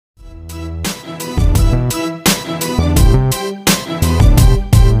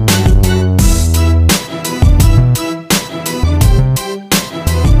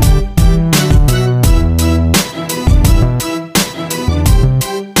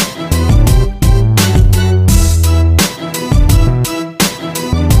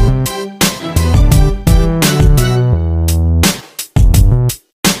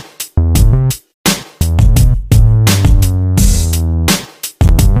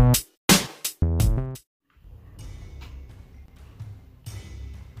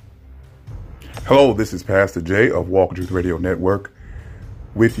Hello, this is Pastor Jay of Walk Truth Radio Network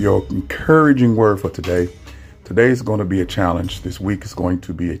with your encouraging word for today. Today is going to be a challenge. This week is going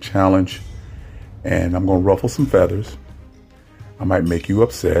to be a challenge, and I'm going to ruffle some feathers. I might make you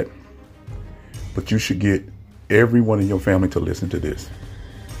upset, but you should get everyone in your family to listen to this.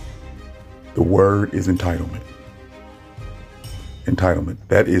 The word is entitlement. Entitlement.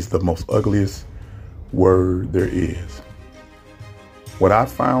 That is the most ugliest word there is. What I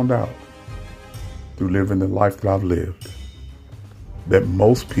found out through living the life that I've lived, that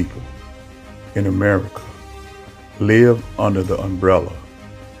most people in America live under the umbrella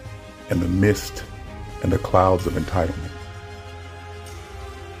and the mist and the clouds of entitlement.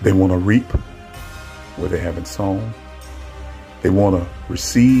 They want to reap where they haven't sown. They want to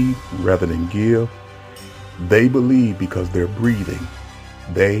receive rather than give. They believe because they're breathing,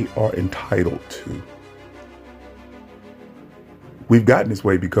 they are entitled to. We've gotten this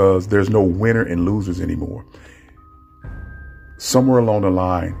way because there's no winner and losers anymore. Somewhere along the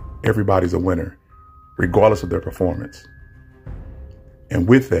line, everybody's a winner, regardless of their performance. And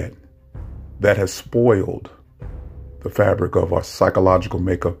with that, that has spoiled the fabric of our psychological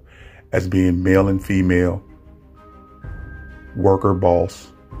makeup as being male and female, worker,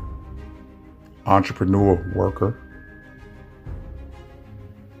 boss, entrepreneur, worker,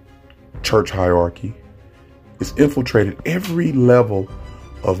 church hierarchy. It's infiltrated every level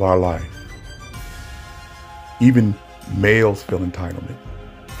of our life. Even males feel entitlement,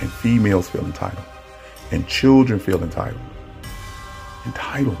 and females feel entitled, and children feel entitled.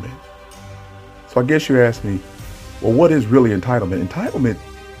 Entitlement. So I guess you ask me, well, what is really entitlement? Entitlement,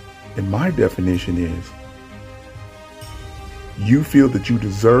 in my definition, is you feel that you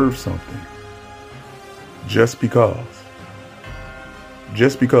deserve something just because.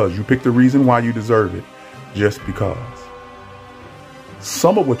 Just because. You pick the reason why you deserve it. Just because.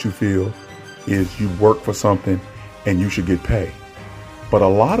 Some of what you feel is you work for something and you should get paid. But a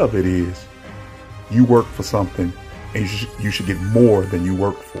lot of it is you work for something and you should get more than you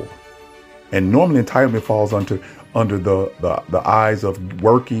worked for. And normally entitlement falls under the eyes of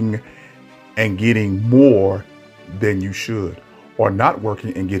working and getting more than you should, or not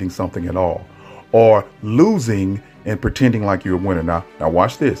working and getting something at all, or losing and pretending like you're a winner. Now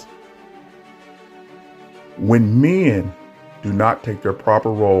watch this. When men do not take their proper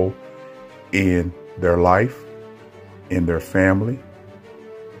role in their life, in their family,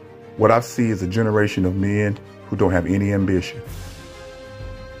 what I see is a generation of men who don't have any ambition.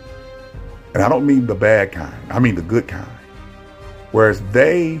 And I don't mean the bad kind, I mean the good kind. Whereas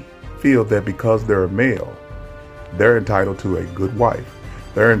they feel that because they're a male, they're entitled to a good wife,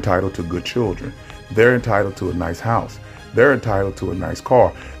 they're entitled to good children, they're entitled to a nice house, they're entitled to a nice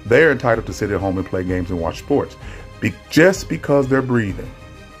car, they're entitled to sit at home and play games and watch sports, just because they're breathing.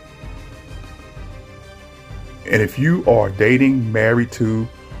 And if you are dating, married to,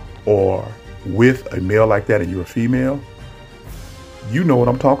 or with a male like that and you're a female, you know what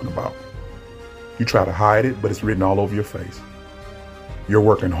I'm talking about. You try to hide it, but it's written all over your face. You're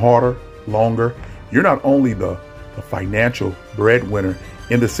working harder, longer. You're not only the financial breadwinner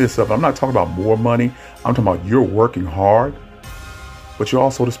in the sense of, I'm not talking about more money. I'm talking about you're working hard, but you're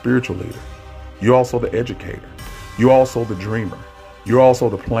also the spiritual leader. You're also the educator. You're also the dreamer. You're also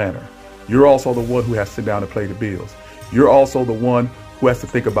the planner. You're also the one who has to sit down and pay the bills. You're also the one who has to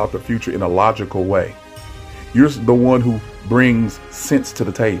think about the future in a logical way. You're the one who brings sense to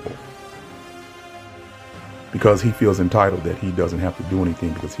the table because he feels entitled that he doesn't have to do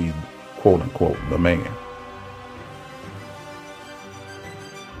anything because he's, quote unquote, the man.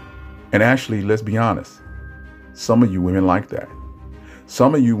 And actually, let's be honest, some of you women like that.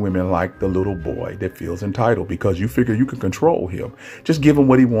 Some of you women like the little boy that feels entitled because you figure you can control him. Just give him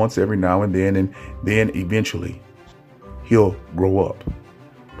what he wants every now and then eventually he'll grow up.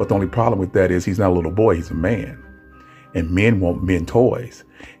 But the only problem with that is he's not a little boy, he's a man. And men want men toys.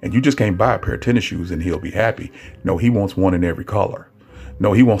 And you just can't buy a pair of tennis shoes and he'll be happy. No, he wants one in every color.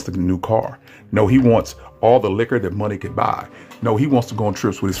 No, he wants the new car. No, he wants all the liquor that money can buy. No, he wants to go on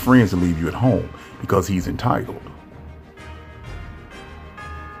trips with his friends and leave you at home because he's entitled.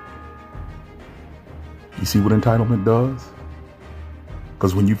 You see what entitlement does?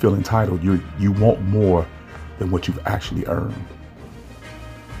 Because when you feel entitled, you want more than what you've actually earned.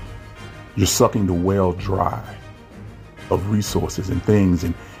 You're sucking the well dry of resources and things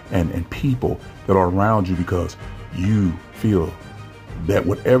and people that are around you because you feel that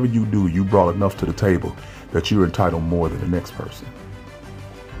whatever you do, you brought enough to the table that you're entitled more than the next person.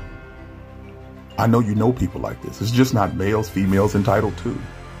 I know you know people like this. It's just not males, females entitled too.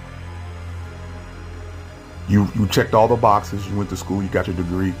 You checked all the boxes. You went to school. You got your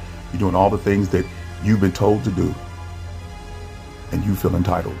degree. You're doing all the things that you've been told to do, and you feel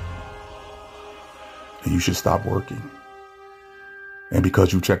entitled. And you should stop working. And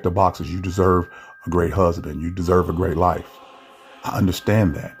because you check the boxes, you deserve a great husband. You deserve a great life. I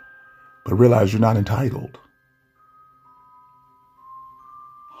understand that. But realize you're not entitled.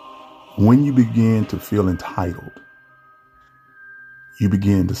 When you begin to feel entitled, you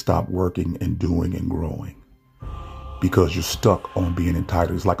begin to stop working and doing and growing because you're stuck on being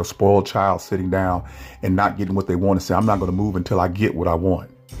entitled. It's like a spoiled child sitting down and not getting what they want to say. I'm not going to move until I get what I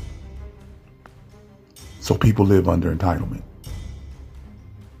want. So people live under entitlement.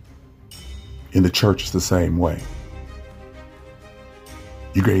 In the church, it's the same way.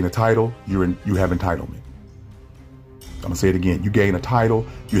 You gain a title, you have entitlement. I'm going to say it again. You gain a title,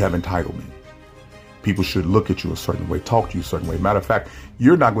 you have entitlement. People should look at you a certain way, talk to you a certain way. Matter of fact,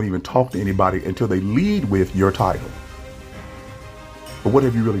 you're not going to even talk to anybody until they lead with your title. But what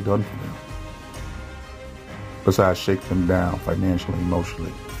have you really done for them? Besides shake them down financially,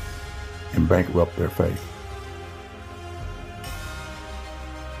 emotionally, and bankrupt their faith.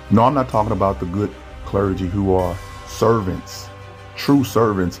 No, I'm not talking about the good clergy who are servants, true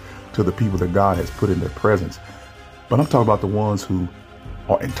servants to the people that God has put in their presence. But I'm talking about the ones who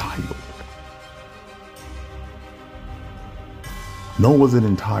are entitled. No one's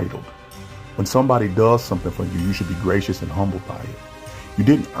entitled. When somebody does something for you, you should be gracious and humbled by it. You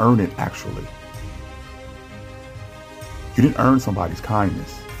didn't earn it, actually. You didn't earn somebody's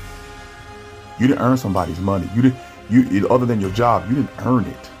kindness. You didn't earn somebody's money. Other than your job, you didn't earn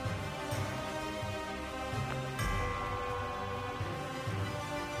it.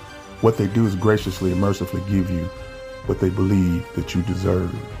 What they do is graciously and mercifully give you what they believe that you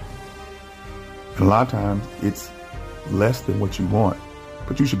deserve. And a lot of times it's less than what you want,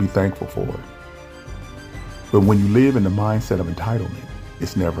 but you should be thankful for it. But when you live in the mindset of entitlement,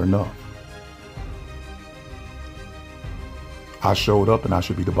 it's never enough. I showed up and I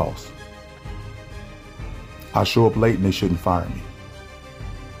should be the boss. I show up late and they shouldn't fire me.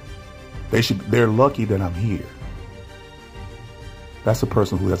 They're lucky that I'm here. That's a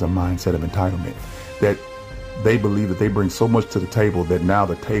person who has a mindset of entitlement, that they believe that they bring so much to the table that now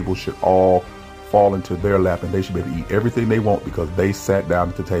the table should all fall into their lap and they should be able to eat everything they want because they sat down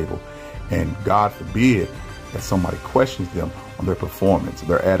at the table. And God forbid that somebody questions them on their performance,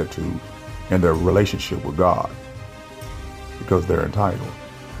 their attitude, and their relationship with God because they're entitled.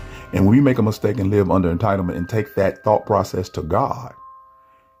 And when we make a mistake and live under entitlement and take that thought process to God,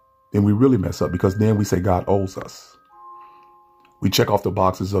 then we really mess up, because then we say God owes us. We check off the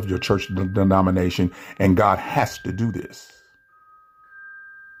boxes of your church denomination and God has to do this.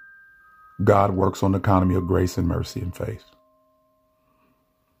 God works on the economy of grace and mercy and faith.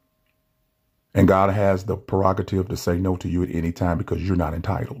 And God has the prerogative to say no to you at any time because you're not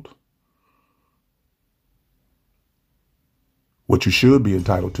entitled. What you should be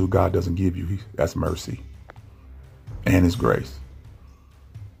entitled to, God doesn't give you. That's mercy and His grace.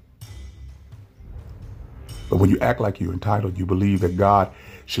 But when you act like you're entitled, you believe that God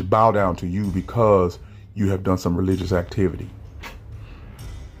should bow down to you because you have done some religious activity.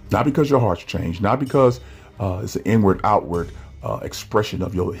 Not because your heart's changed, not because it's an inward, outward expression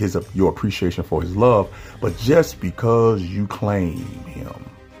of your appreciation for His love, but just because you claim Him.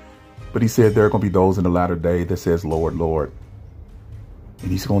 But He said there are going to be those in the latter day that says, Lord, Lord.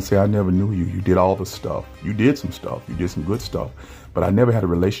 And He's going to say, I never knew you. You did all the stuff. You did some stuff. You did some good stuff. But I never had a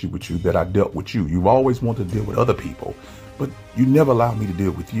relationship with you that I dealt with you. You've always wanted to deal with other people, but you never allowed me to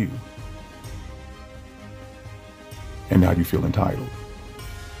deal with you. And now you feel entitled.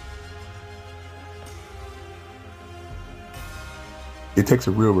 It takes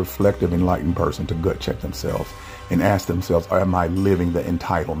a real reflective, enlightened person to gut check themselves and ask themselves, am I living the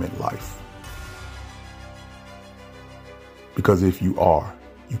entitlement life? Because if you are,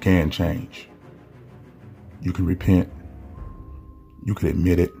 you can change. You can repent. You can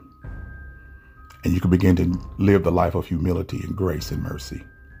admit it. And you can begin to live the life of humility and grace and mercy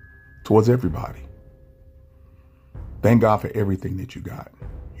towards everybody. Thank God for everything that you got.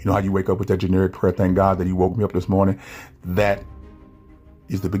 You know how you wake up with that generic prayer, thank God that He woke me up this morning? That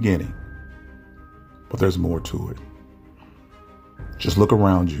is the beginning. But there's more to it. Just look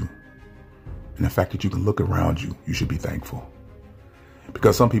around you. And the fact that you can look around you, you should be thankful.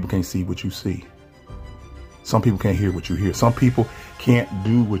 Because some people can't see what you see. Some people can't hear what you hear. Some people can't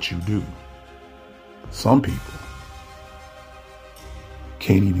do what you do. Some people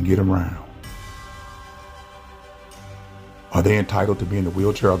can't even get around. Are they entitled to be in a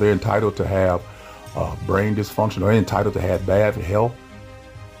wheelchair? Are they entitled to have brain dysfunction? Are they entitled to have bad health?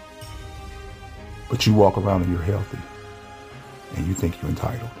 But you walk around and you're healthy and you think you're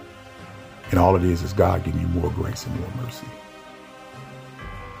entitled. And all it is God giving you more grace and more mercy.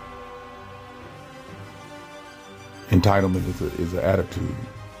 Entitlement is an attitude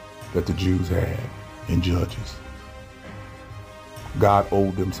that the Jews had in Judges. God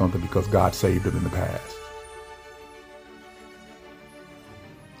owed them something because God saved them in the past.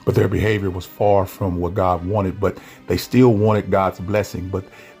 But their behavior was far from what God wanted, but they still wanted God's blessing, but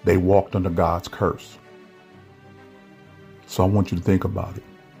they walked under God's curse. So I want you to think about it.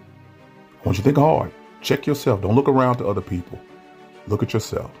 I want you to think hard. Check yourself. Don't look around to other people. Look at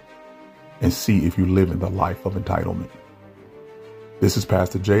yourself and see if you live in the life of entitlement. This is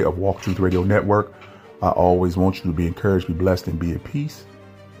Pastor Jay of Walk Truth Radio Network. I always want you to be encouraged, be blessed, and be at peace.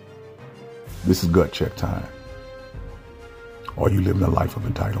 This is gut check time. Are you living a life of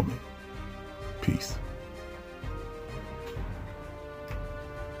entitlement? Peace.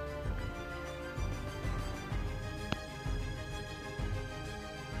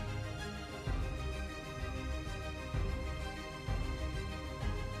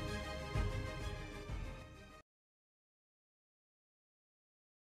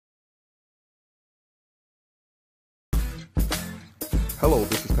 Hello,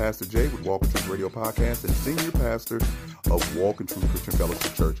 this is Pastor Jay with Walk Truth Radio Podcast and Senior Pastor of Walk Truth Christian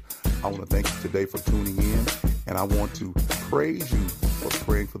Fellowship Church. I want to thank you today for tuning in, and I want to praise you for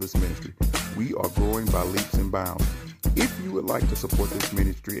praying for this ministry. We are growing by leaps and bounds. If you would like to support this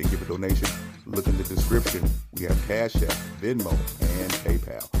ministry and give a donation, look in the description. We have Cash App, Venmo, and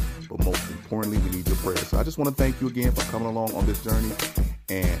PayPal. But most importantly, we need your prayers. So I just want to thank you again for coming along on this journey,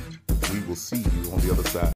 and we will see you on the other side.